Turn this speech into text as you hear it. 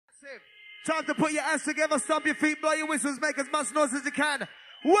Time to put your hands together, stomp your feet, blow your whistles, make as much noise as you can.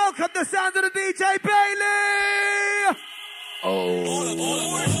 Welcome the sound of the DJ Bagley!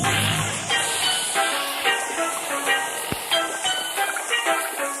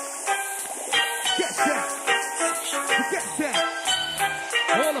 Get set. Get set.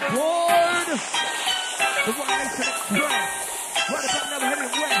 All aboard. The 1NS'SESSIONS Express. Right about now, we're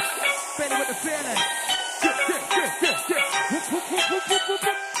heading west. Bailey with the feeling. Get. Whoop, whoop, whoop, whoop, whoop, whoop,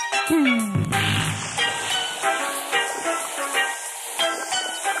 whoop. Boom.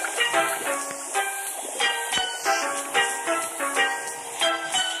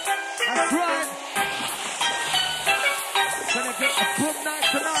 That's right. Gonna get a boom night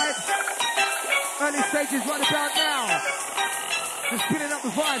tonight. Early stages right about now. Just spinning up the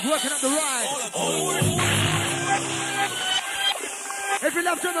vibes, working up the ride. If you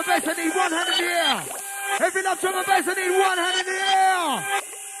love drum and bass, I need one hand in the air. If you love drum and bass, I need one hand in the air.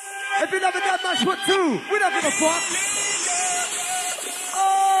 If you love it that much, put two. We don't give a fuck.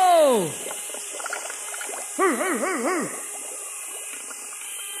 Oh! Hoo.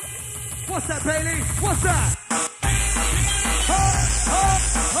 What's that, Bailey? What's that?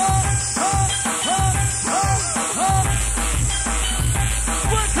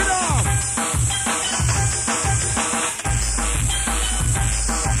 Work it off!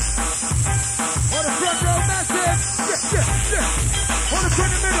 On the front row, massive! Yeah. On the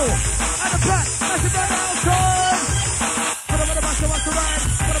front and middle, and the back, massive right outside! What about the master wants to ride?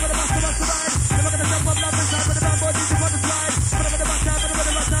 What about the master wants to ride? Never gonna jump up, love inside, but the down boy needs to want to slide. What about the master, what about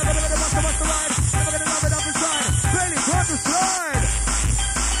the master, what about the master wants to ride? Never gonna love it up inside. Bailey, want to slide!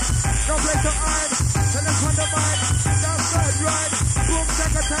 No place to hide, tell them on the mind. Downside ride, boom,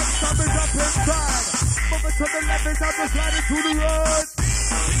 take a tank, stop it up inside. Move it to the left, it's out to slide it to the road.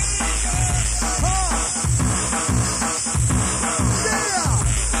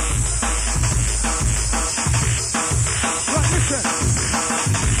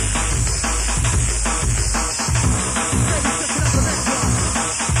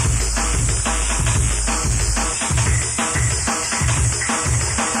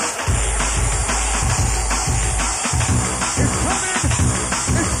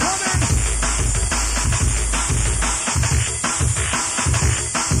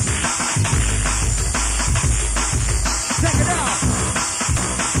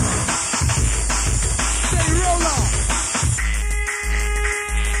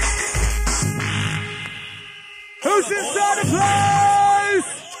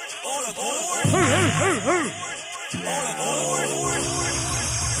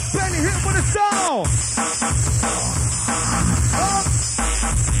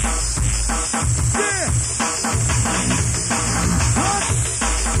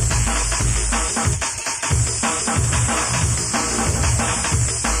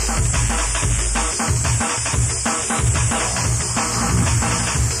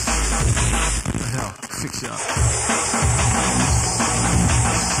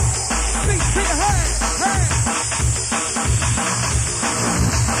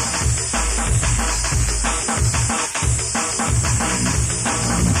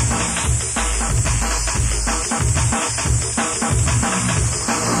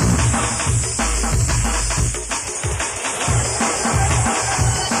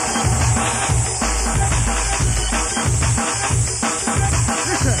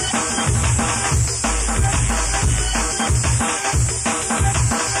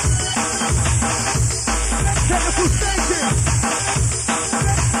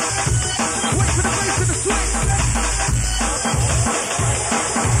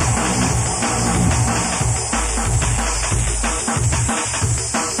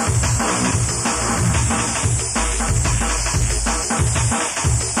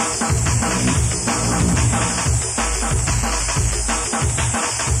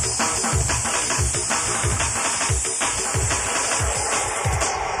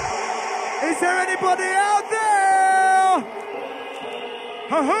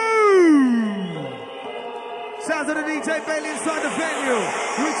 Sounds of the DJ Bailey inside the venue.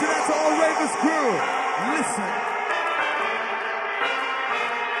 Reaching out to all Ravens crew. Listen.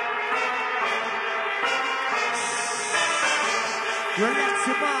 Relax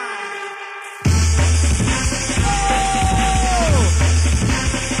your mind. Oh!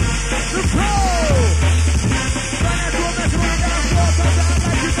 The pro! Right now to a mess around down floor. Sometimes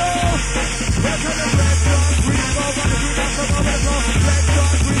like you know. Welcome to Red Dawn, Green Gold, on the green down from over the floor. Red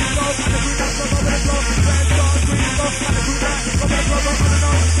Dawn, Green Gold, on the green down from over the floor. Red Dawn, Green Gold, on the green down from over the floor. On the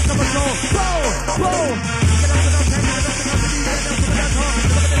nose, number two. Boom! Boom! Get up to the tank, get up to the DJ, get up to the dance hall.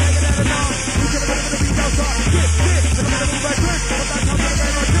 Get up to the hang, get out of now. We get up to the beat outside. Get, get, get up to the move right quick. Put that top of the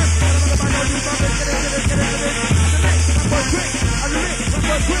game like this. Get up to the back.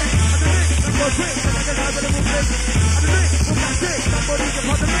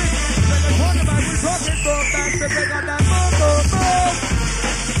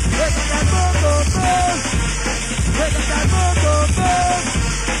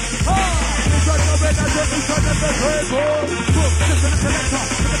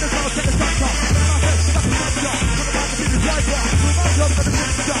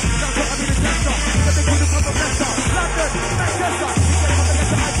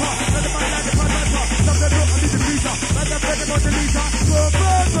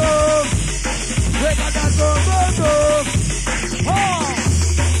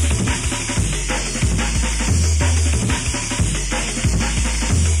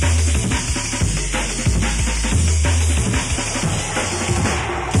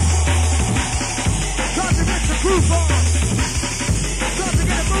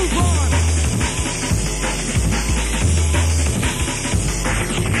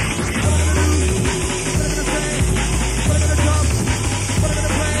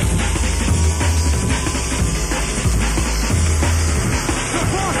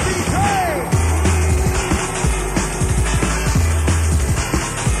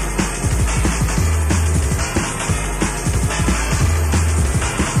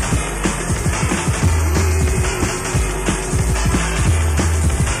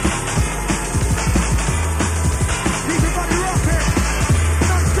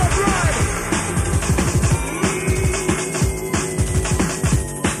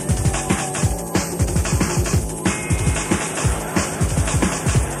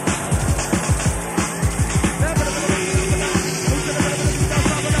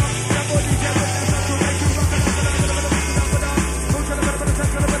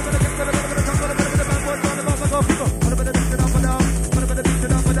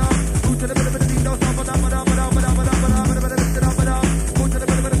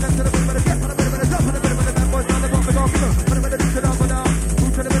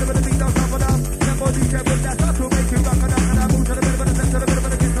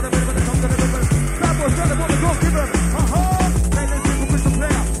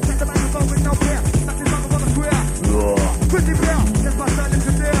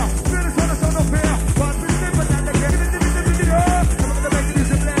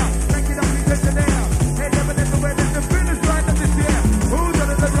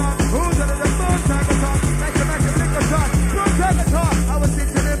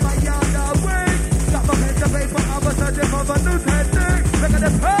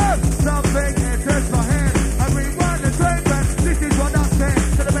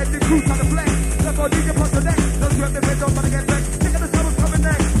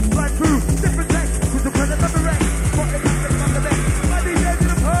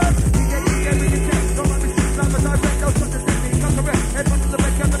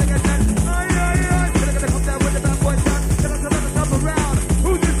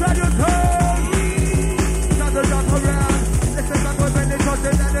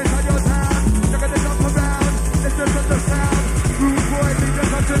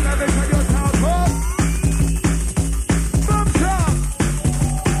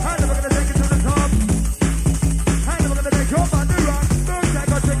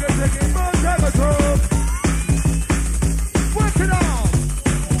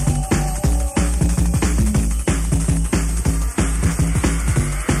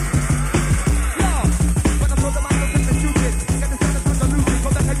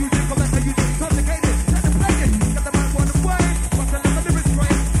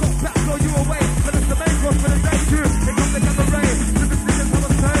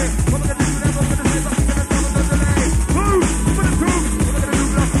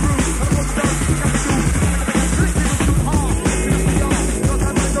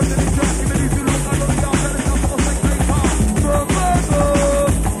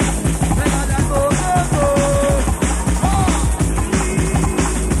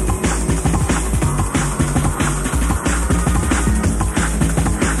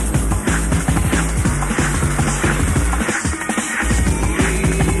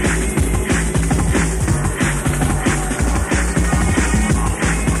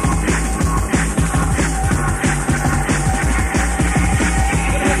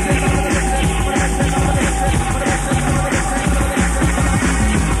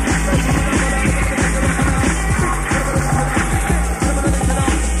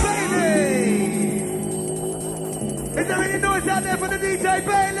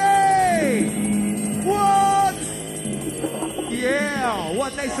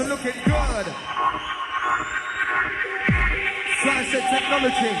 1Nation looking good. Science and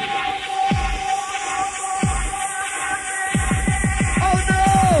technology. Oh no!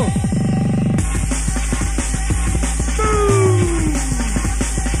 Boom!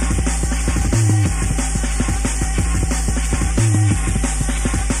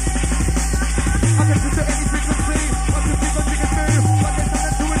 I can put to any frequency. What you think you can do? What they tell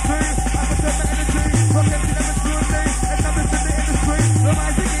them to it too. I can turn my energy from empty never true.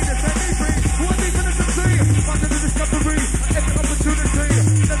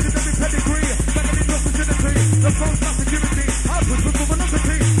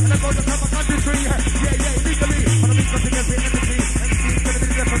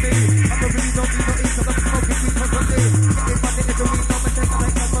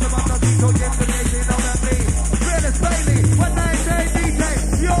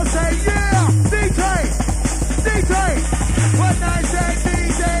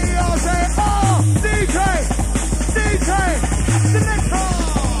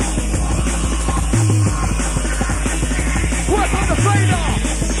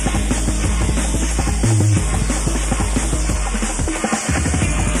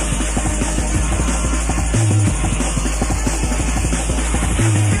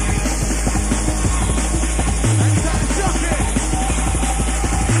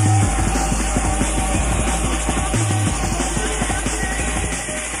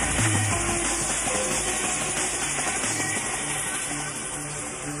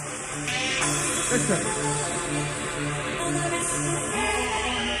 Listen.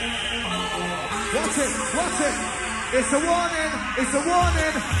 Watch it, watch it. It's a warning, it's a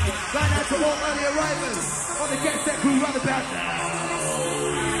warning. Going out to all early arrivals on the Get Set Crew roundabout now.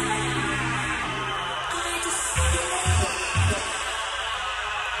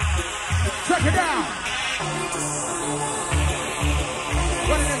 Check it out.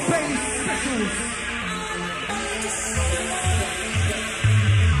 One of the Bagleys specials.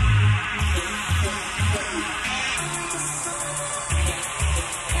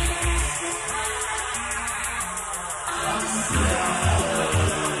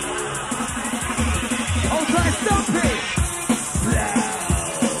 I'll try to stop it.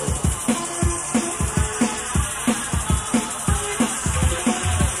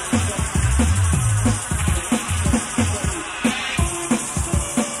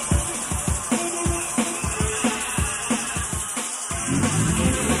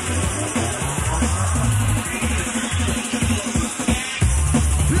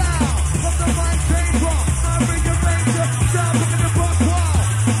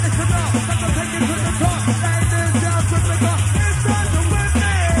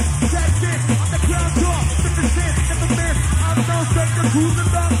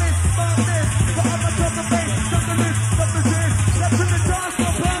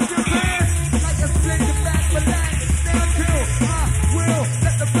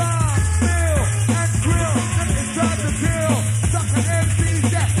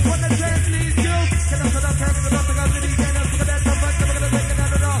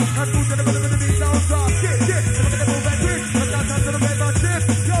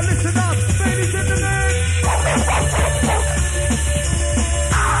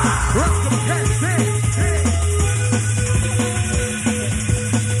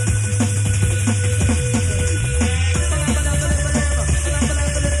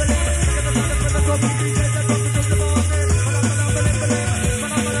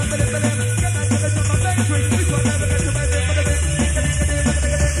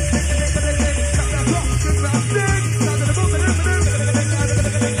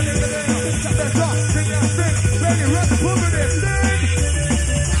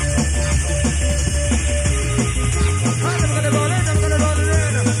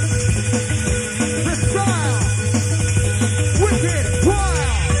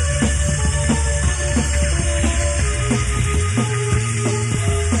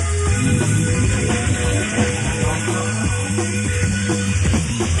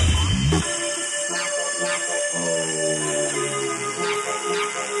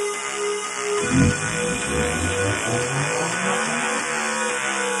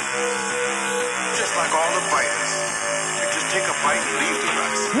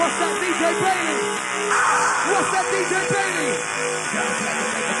 What's that DJ Bailey? What's that DJ Bailey?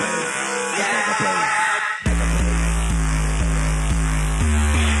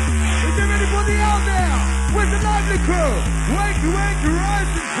 Is there anybody out there? Where's the lively crew? Wake,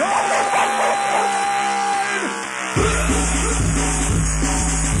 rise and shine!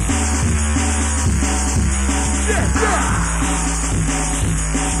 Yeah, yeah!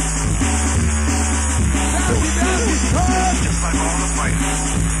 Just like all the fighters.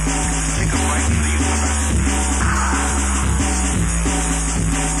 Take a fight and leave the rest.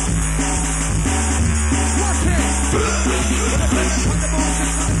 Watch it! When the players put the ball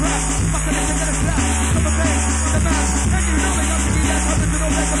just on the grass, fucking it together flat, from the base, on the map, and you know they got to be there, coming to the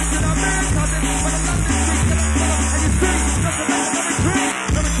way, coming to the man, coming, when the London street, get up, and you see, not the man,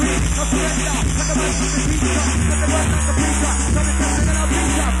 not the cream, not surrender, not the man, not the pizza, not the word, not the pizza, not the captain, and our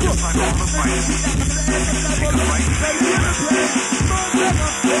pizza, just like all the fighters. Take a fight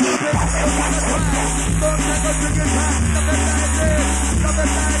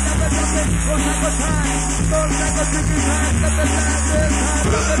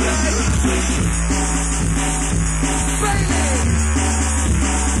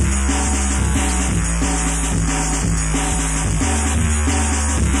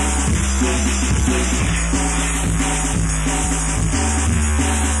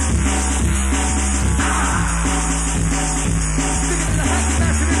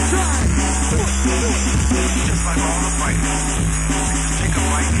leave the rest. Just like all the fighters. Take a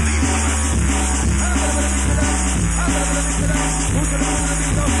fight and leave the rest.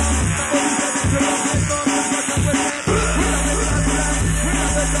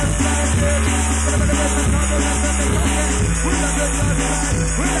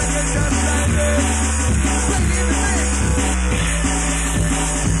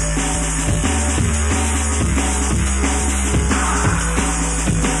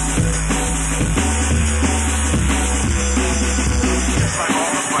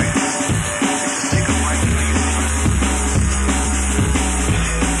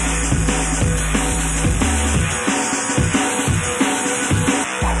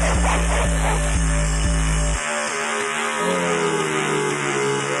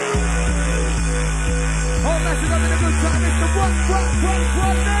 having a good time. It's the one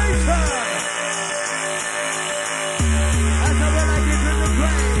nation. That's how we like it in the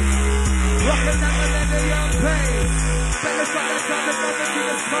place. Rocking down the leather young place. Better start that time and never see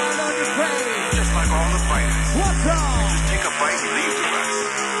the smile on your face. Just like all the fighters. What's up? Just take a bite and leave the rest.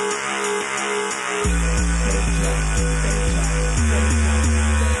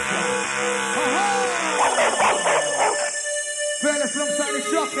 Fearless alongside the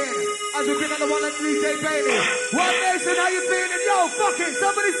Shockin. As we bring on the one and DJ Bagley. One Nation, how you feeling? Yo, fuck it.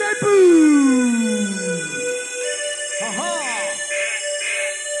 Somebody say boo.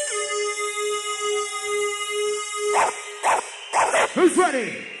 Who's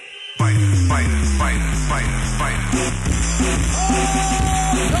ready? Fighters, fighters, fighters, fighters, fighters.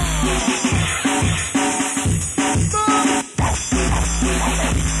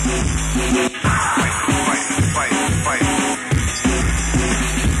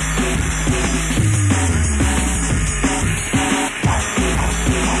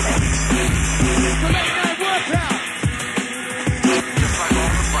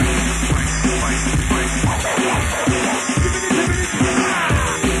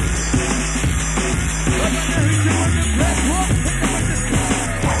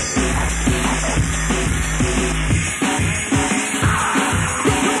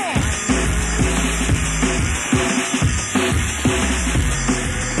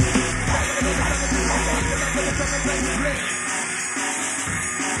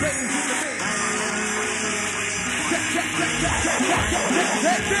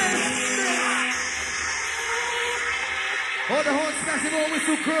 All the horns smashing, all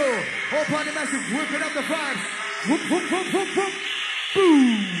whistle crew. All party massive, whipping up the vibes. Whoop, whoop, whoop, whoop, whoop.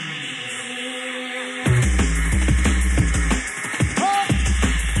 Boom.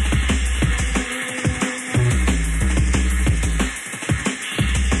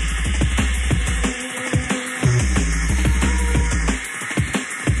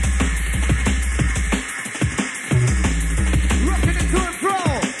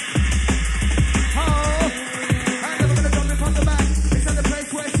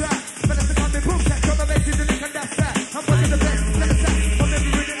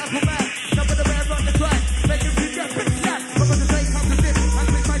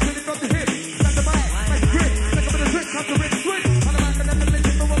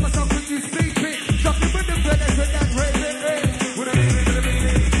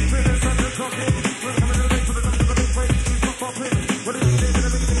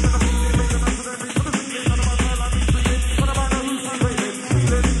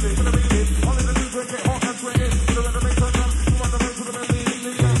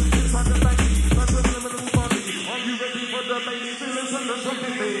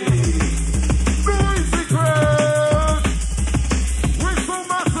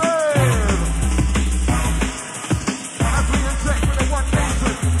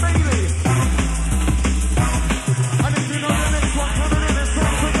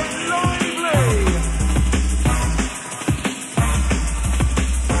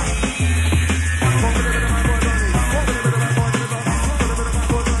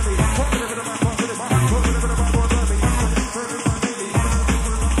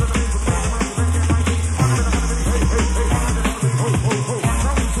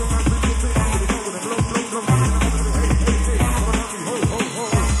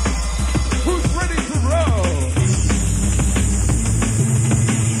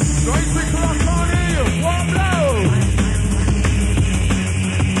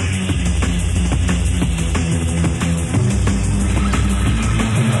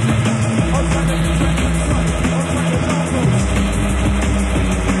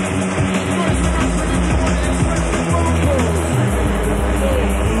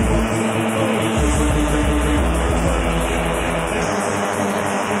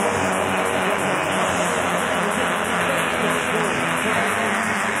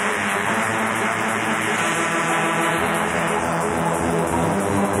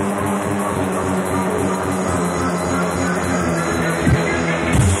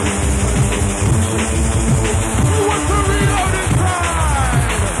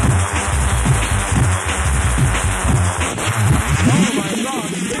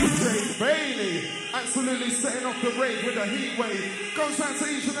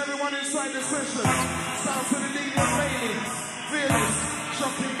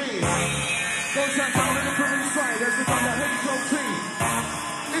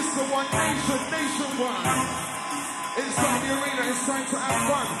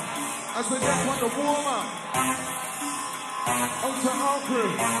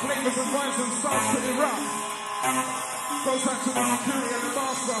 Flavors and vibes and sounds to erupt. Goes out to the security and the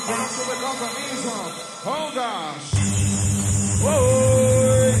master. Oh gosh.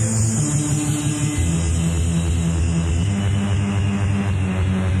 Whoa.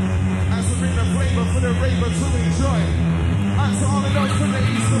 As we bring the flavor for the raver to enjoy. And to all of those from the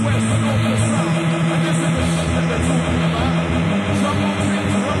east, the west, the north, the south. And this is the shit that they're talking about. Jump on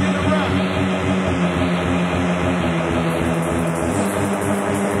things running around.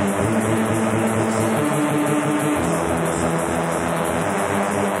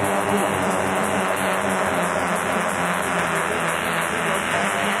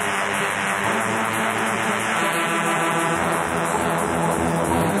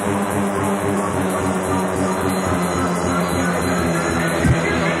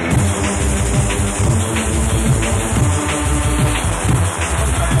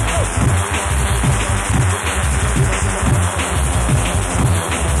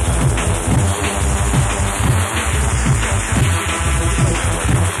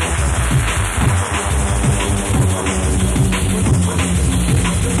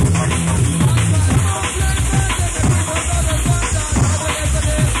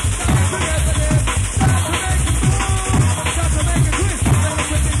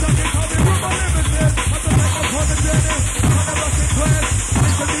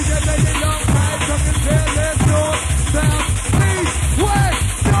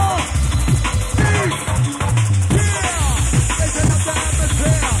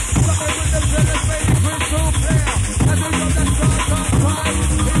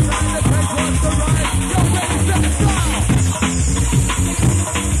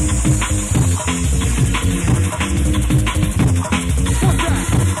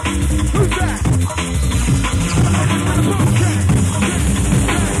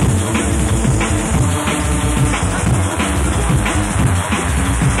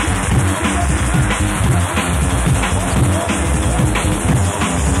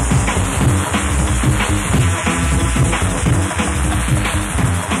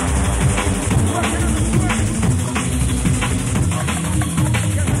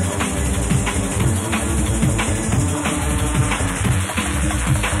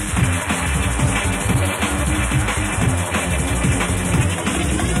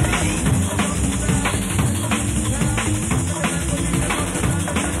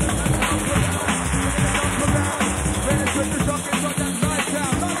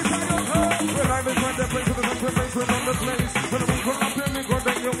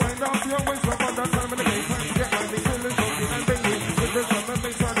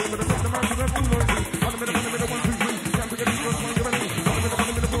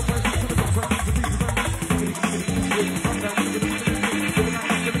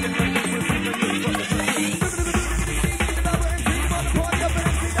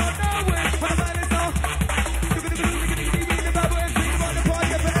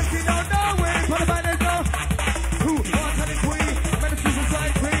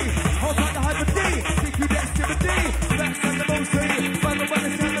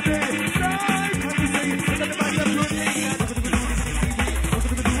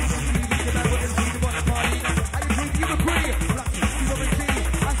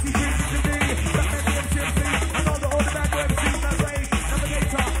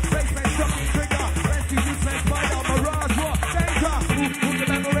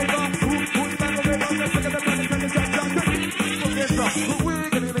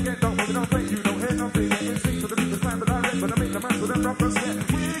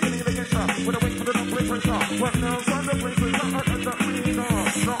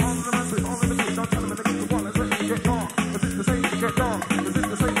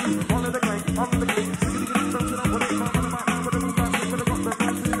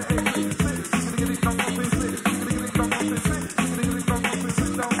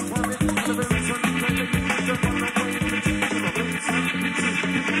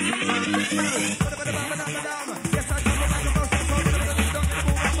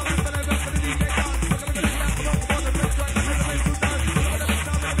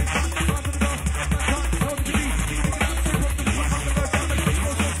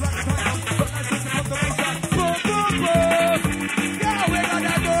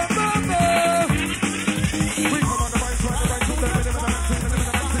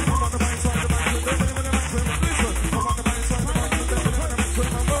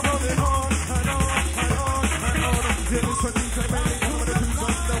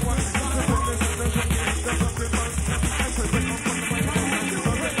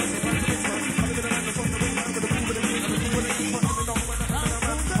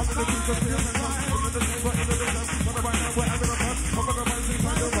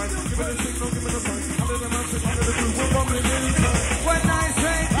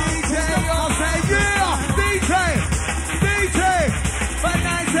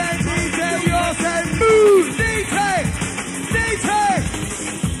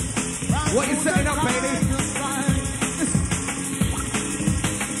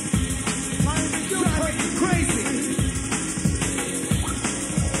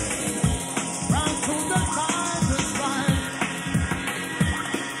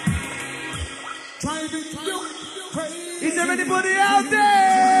 Everybody out there!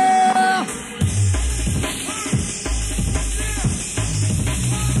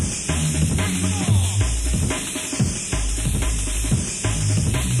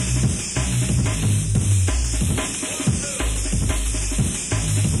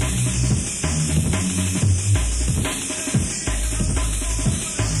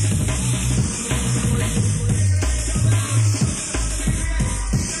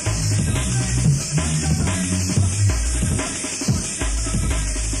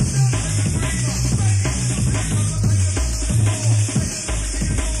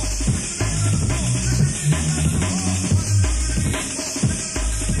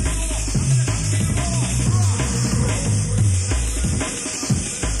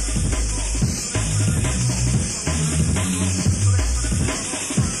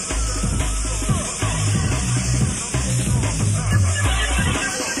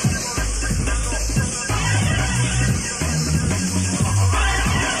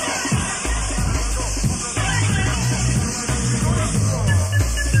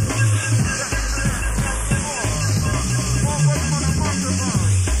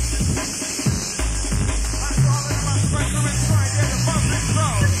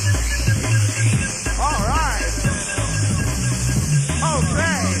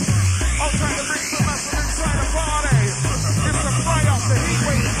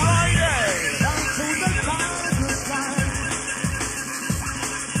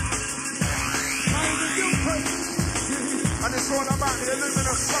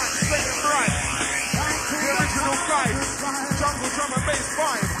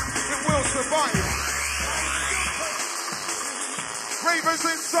 Ravers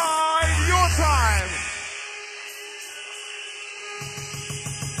inside, your time.